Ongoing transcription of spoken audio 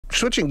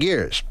switching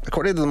gears,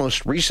 according to the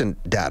most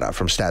recent data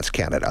from Stats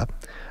Canada,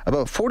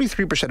 about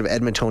 43% of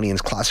Edmontonians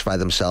classify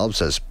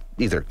themselves as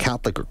either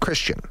Catholic or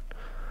Christian.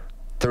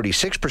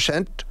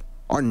 36%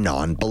 are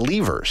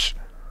non-believers.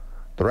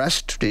 The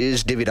rest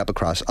is divvied up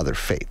across other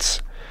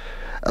faiths.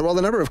 And while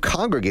the number of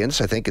congregants,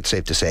 I think it's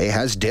safe to say,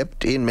 has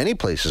dipped in many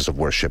places of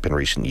worship in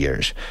recent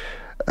years,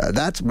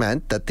 that's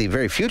meant that the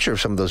very future of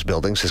some of those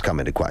buildings has come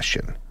into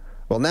question.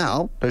 Well,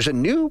 now there's a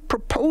new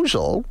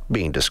proposal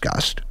being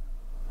discussed,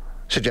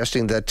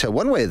 suggesting that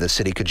one way the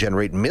city could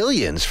generate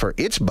millions for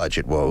its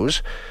budget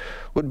woes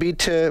would be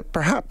to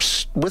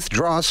perhaps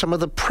withdraw some of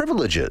the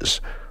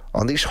privileges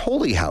on these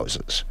holy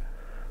houses.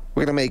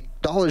 We're going to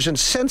make dollars and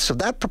cents of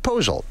that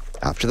proposal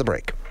after the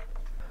break.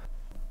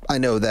 I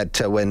know that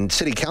when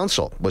City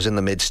Council was in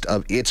the midst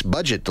of its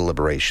budget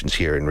deliberations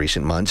here in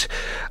recent months,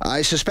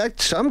 I suspect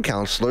some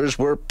councillors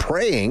were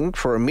praying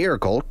for a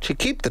miracle to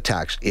keep the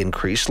tax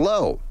increase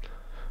low.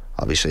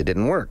 Obviously, it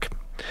didn't work.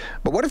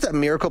 But what if that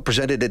miracle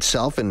presented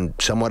itself in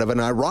somewhat of an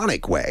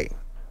ironic way?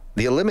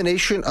 The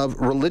elimination of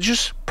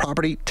religious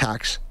property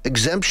tax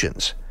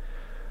exemptions.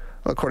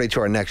 Well, according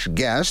to our next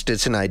guest,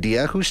 it's an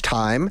idea whose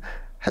time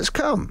has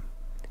come.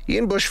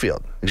 Ian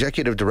Bushfield,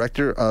 Executive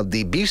Director of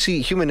the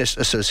BC Humanist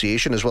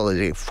Association, as well as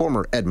a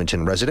former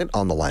Edmonton resident,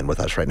 on the line with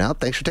us right now.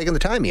 Thanks for taking the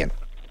time, Ian.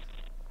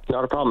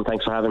 Not a problem.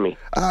 Thanks for having me.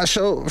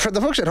 So for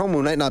the folks at home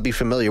who might not be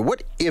familiar,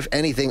 what, if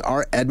anything,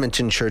 are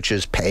Edmonton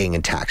churches paying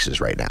in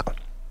taxes right now?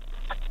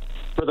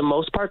 For the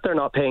most part, they're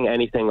not paying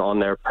anything on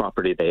their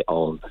property they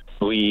own.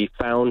 We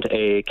found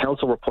a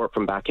council report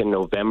from back in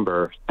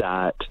November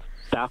that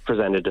staff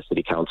presented to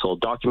City Council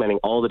documenting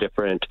all the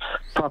different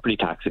property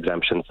tax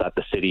exemptions that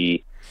the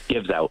city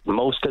gives out.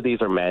 Most of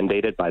these are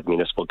mandated by the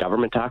Municipal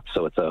Government Act,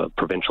 so it's a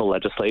provincial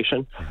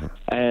legislation.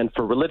 And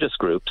for religious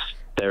groups,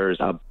 there's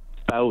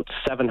about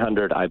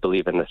 700, I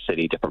believe, in the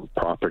city, different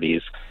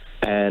properties,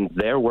 and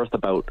they're worth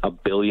about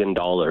 $1 billion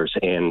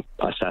in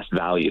assessed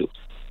value.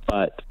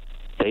 But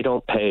they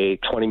don't pay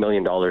 $20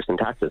 million in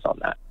taxes on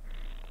that.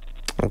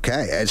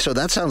 Okay, and so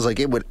that sounds like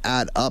it would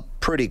add up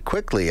pretty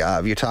quickly.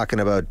 You're talking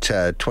about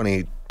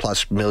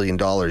 $20+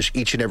 million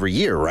each and every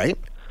year, right?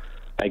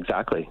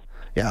 Exactly.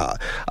 Yeah.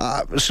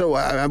 So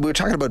we were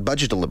talking about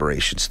budget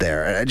deliberations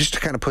there. Just to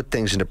kind of put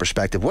things into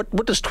perspective, what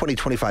does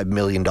 $25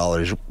 million,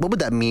 what would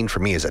that mean for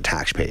me as a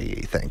taxpayer,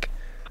 you think?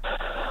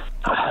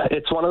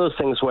 It's one of those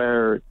things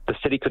where the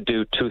city could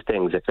do two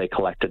things if they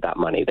collected that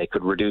money. They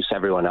could reduce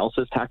everyone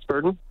else's tax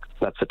burden.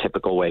 That's the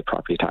typical way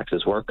property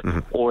taxes work.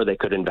 Or they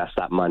could invest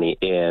that money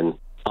in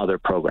other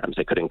programs.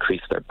 They could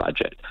increase their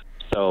budget.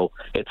 So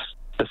it's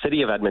the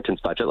city of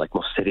Edmonton's budget, like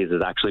most cities,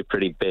 is actually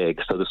pretty big.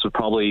 So this would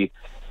probably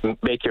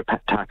make your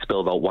tax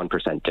bill about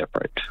 1%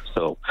 different.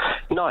 So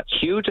not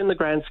huge in the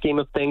grand scheme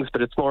of things,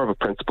 but it's more of a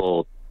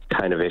principle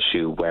kind of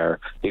issue where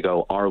you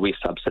go, are we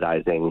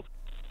subsidizing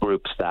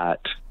groups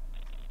that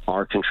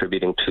are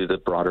contributing to the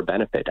broader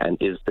benefit, and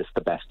is this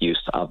the best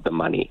use of the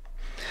money?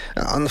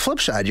 On the flip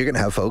side, you're going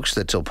to have folks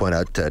that will point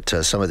out that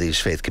some of these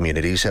faith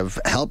communities have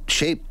helped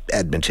shape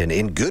Edmonton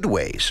in good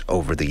ways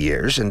over the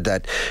years, and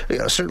that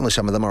certainly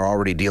some of them are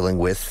already dealing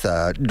with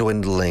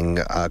dwindling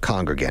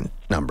congregant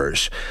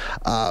numbers.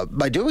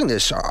 By doing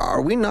this,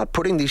 are we not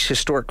putting these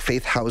historic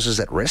faith houses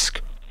at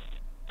risk?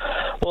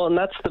 Well, and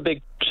that's the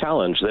big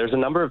challenge. There's a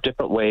number of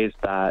different ways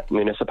that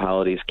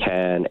municipalities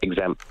can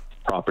exempt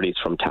properties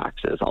from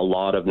taxes. A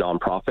lot of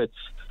nonprofits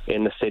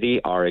in the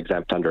city are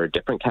exempt under a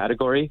different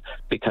category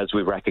because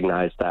we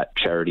recognize that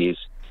charities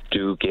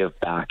do give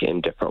back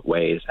in different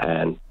ways,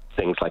 and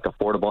things like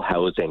affordable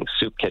housing,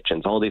 soup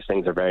kitchens, all these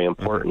things are very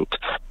important,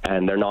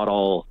 and they're not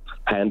all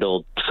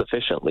handled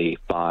sufficiently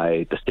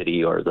by the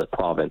city or the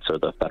province or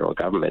the federal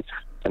government.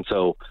 And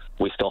so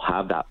we still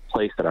have that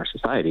place in our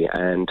society.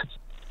 And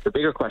the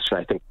bigger question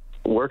I think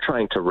we're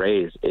trying to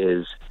raise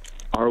is,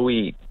 are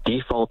we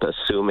default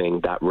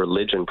assuming that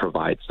religion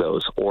provides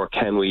those, or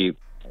can we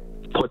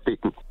put the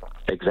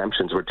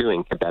exemptions we're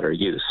doing to better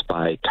use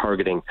by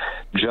targeting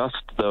just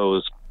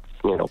those,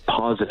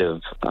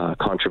 positive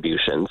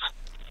contributions,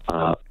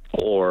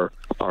 or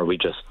are we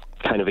just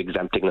kind of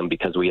exempting them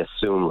because we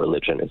assume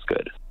religion is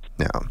good?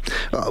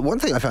 Yeah. One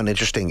thing I found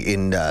interesting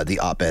in the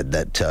op-ed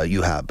that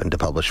you happened to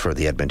publish for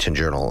the Edmonton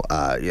Journal,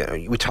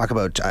 we talk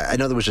about, I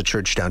know there was a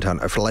church downtown,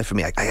 for the life of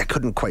me, I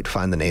couldn't quite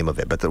find the name of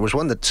it, but there was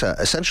one that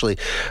essentially,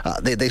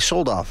 they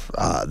sold off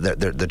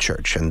the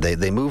church, and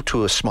they moved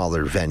to a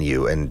smaller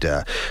venue, and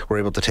were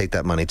able to take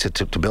that money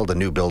to build a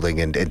new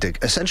building and to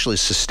essentially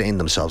sustain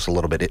themselves a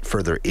little bit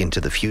further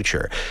into the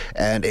future.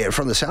 And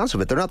from the sounds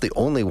of it, they're not the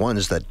only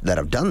ones that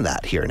have done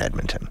that here in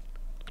Edmonton.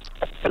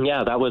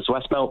 Yeah, that was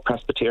Westmount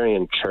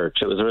Presbyterian Church.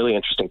 It was a really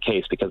interesting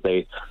case because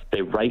they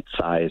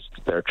right-sized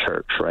their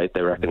church, right?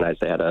 They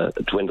recognized they had a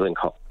dwindling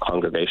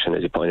congregation,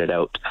 as you pointed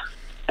out,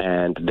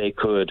 and they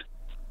could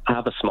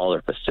have a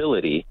smaller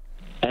facility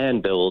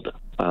and build,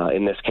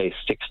 in this case,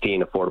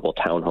 16 affordable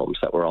townhomes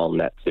that were all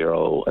net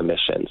zero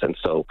emissions. And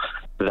so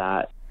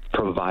that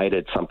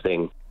provided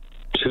something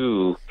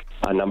to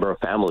a number of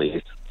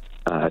families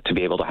to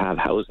be able to have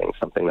housing,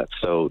 something that's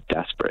so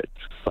desperate.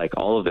 Like,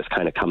 all of this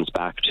kind of comes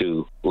back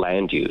to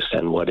land use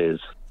and what is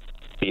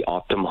the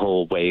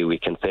optimal way we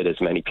can fit as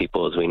many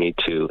people as we need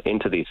to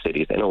into these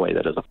cities in a way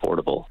that is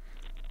affordable.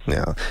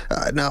 Yeah.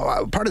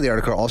 Now, part of the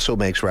article also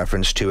makes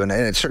reference to, and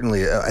it's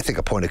certainly, I think,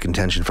 a point of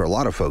contention for a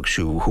lot of folks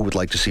who would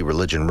like to see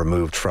religion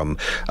removed from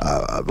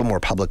a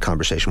more public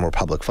conversation, more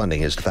public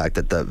funding, is the fact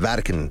that the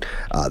Vatican,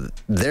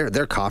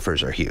 their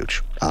coffers are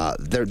huge.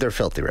 They're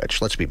filthy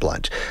rich. Let's be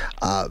blunt.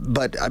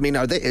 But I mean,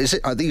 are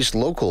these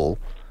local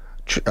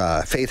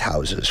faith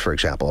houses, for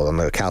example, on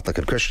the Catholic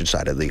and Christian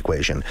side of the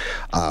equation,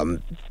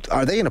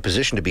 are they in a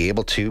position to be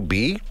able to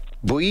be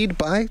buoyed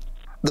by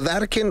the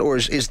Vatican, or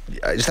is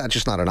that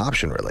just not an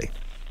option, really?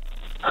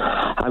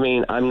 I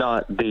mean, I'm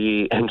not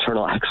the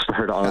internal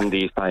expert on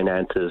the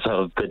finances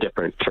of the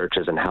different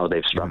churches and how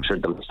they've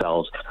structured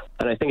themselves.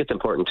 And I think it's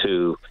important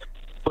to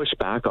push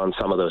back on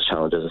some of those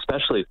challenges,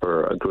 especially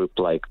for a group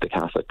like the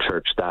Catholic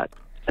Church that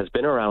has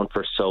been around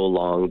for so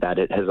long that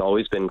it has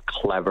always been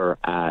clever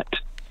at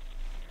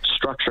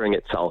structuring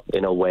itself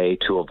in a way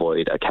to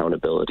avoid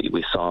accountability.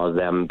 We saw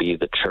them be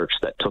the church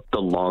that took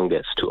the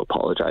longest to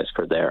apologize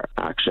for their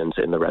actions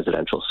in the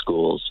residential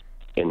schools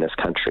in this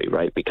country,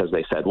 right? Because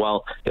they said,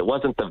 well, it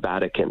wasn't the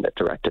Vatican that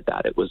directed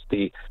that. It was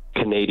the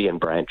Canadian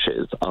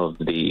branches of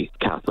the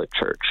Catholic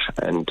Church.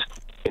 And,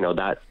 you know,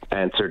 that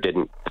answer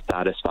didn't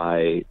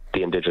satisfy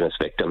the Indigenous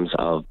victims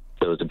of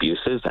those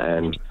abuses.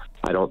 And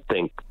I don't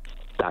think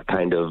that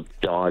kind of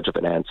dodge of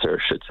an answer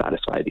should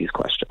satisfy these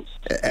questions.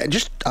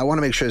 I want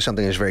to make sure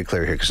something is very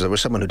clear here, because there was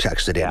someone who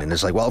texted in and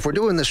is like, well, if we're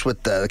doing this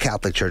with the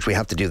Catholic Church, we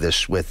have to do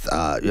this with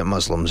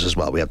Muslims as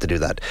well. We have to do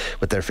that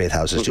with their faith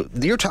houses too.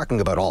 You're talking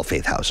about all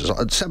faith houses,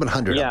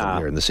 700 of them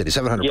here in the city,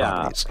 700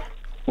 properties.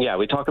 Yeah,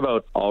 we talk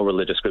about all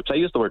religious groups. I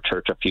use the word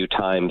church a few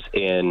times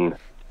in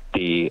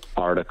the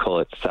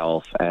article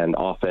itself, and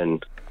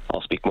often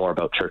I'll speak more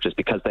about churches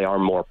because they are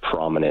more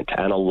prominent,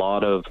 and a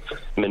lot of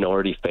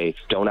minority faiths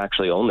don't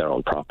actually own their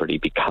own property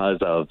because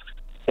of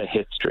the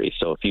history.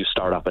 So if you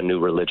start up a new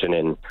religion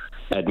in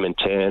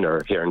Edmonton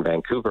or here in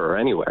Vancouver or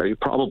anywhere, you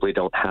probably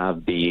don't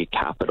have the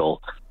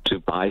capital to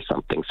buy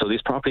something. So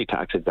these property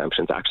tax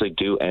exemptions actually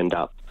do end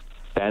up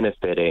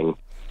benefiting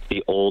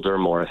the older,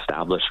 more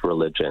established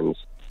religions,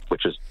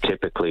 which is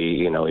typically,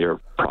 you know, your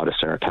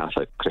Protestant or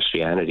Catholic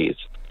Christianities,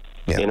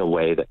 in a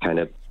way that kind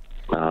of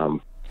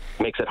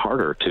makes it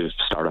harder to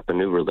start up a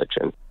new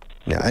religion.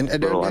 Yeah, and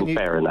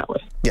unfair in that way.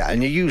 Yeah,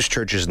 and you use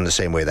churches in the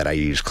same way that I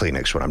use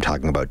Kleenex when I'm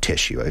talking about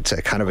tissue. It's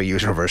a kind of a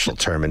universal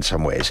term in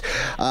some ways.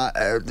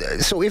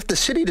 So if the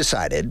city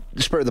decided,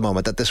 spur of the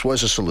moment, that this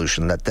was a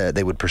solution that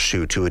they would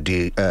pursue to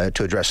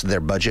address their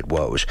budget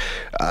woes,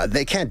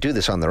 they can't do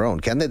this on their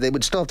own, can they? They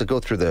would still have to go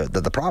through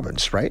the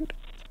province, right?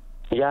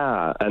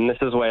 Yeah, and this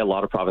is the way a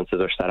lot of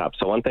provinces are set up.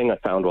 So one thing I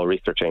found while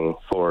researching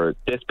for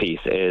this piece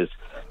is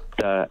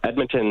the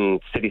Edmonton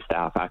city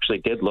staff actually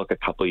did look a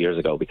couple of years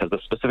ago, because the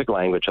specific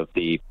language of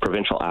the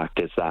provincial act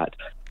is that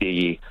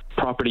the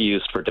property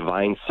used for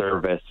divine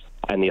service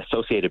and the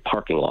associated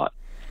parking lot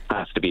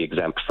has to be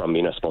exempt from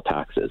municipal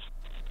taxes.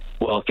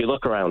 Well, if you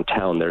look around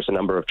town, there's a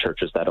number of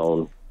churches that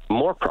own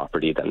more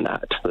property than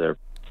that. Their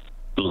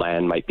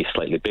land might be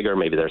slightly bigger.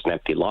 Maybe there's an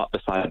empty lot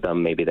beside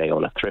them. Maybe they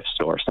own a thrift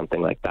store or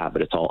something like that,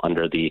 but it's all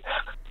under the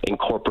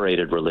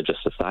incorporated religious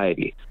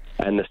society.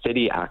 And the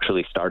city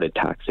actually started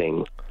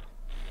taxing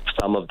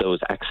some of those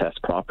excess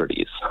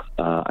properties.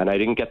 And I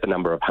didn't get the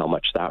number of how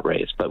much that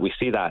raised, but we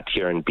see that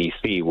here in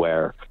BC,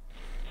 where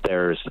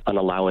there's an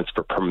allowance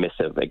for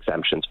permissive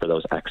exemptions for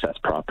those excess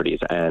properties.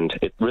 And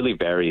it really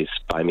varies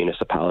by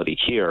municipality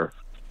here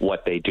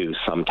what they do.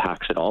 Some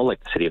tax it all,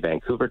 like the city of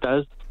Vancouver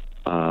does,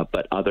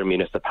 but other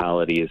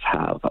municipalities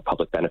have a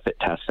public benefit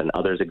test and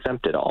others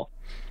exempt it all.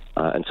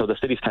 And so the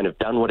city's kind of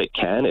done what it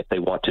can. If they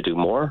want to do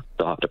more,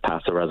 they'll have to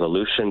pass a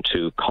resolution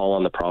to call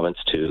on the province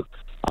to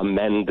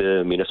amend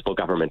the Municipal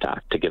Government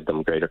Act to give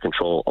them greater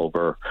control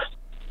over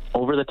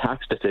the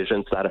tax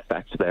decisions that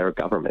affect their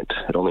government.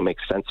 It only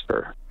makes sense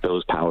for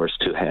those powers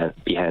to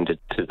be handed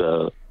to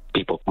the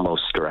people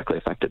most directly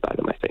affected by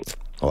them, I think.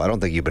 Well, I don't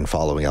think you've been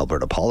following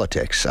Alberta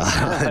politics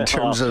in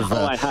terms of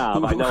I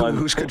have. I know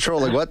who's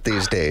controlling what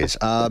these days.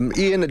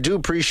 Ian, I do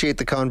appreciate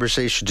the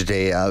conversation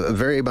today.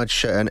 Very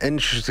much an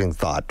interesting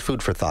thought,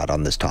 food for thought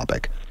on this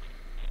topic.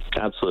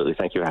 Absolutely.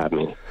 Thank you for having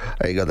me.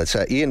 There you go. That's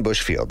Ian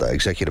Bushfield,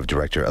 Executive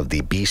Director of the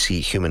BC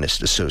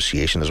Humanist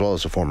Association, as well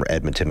as a former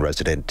Edmonton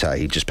resident.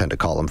 He just penned a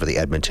column for the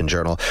Edmonton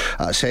Journal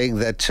saying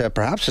that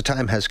perhaps the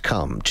time has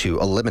come to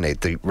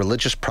eliminate the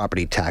religious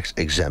property tax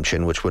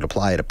exemption, which would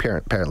apply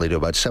apparently to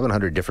about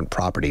 700 different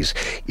properties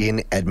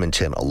in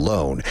Edmonton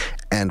alone,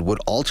 and would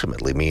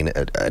ultimately mean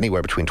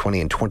anywhere between $20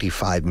 and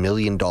 $25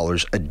 million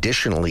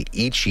additionally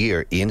each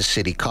year in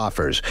city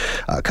coffers,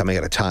 coming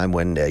at a time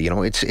when,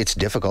 it's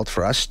difficult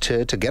for us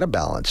to get a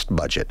balanced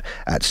budget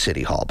at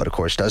City Hall. But of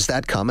course, does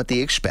that come at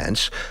the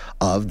expense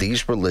of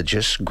these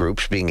religious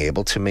groups being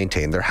able to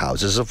maintain their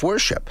houses of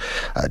worship?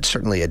 It's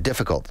certainly a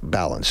difficult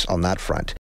balance on that front.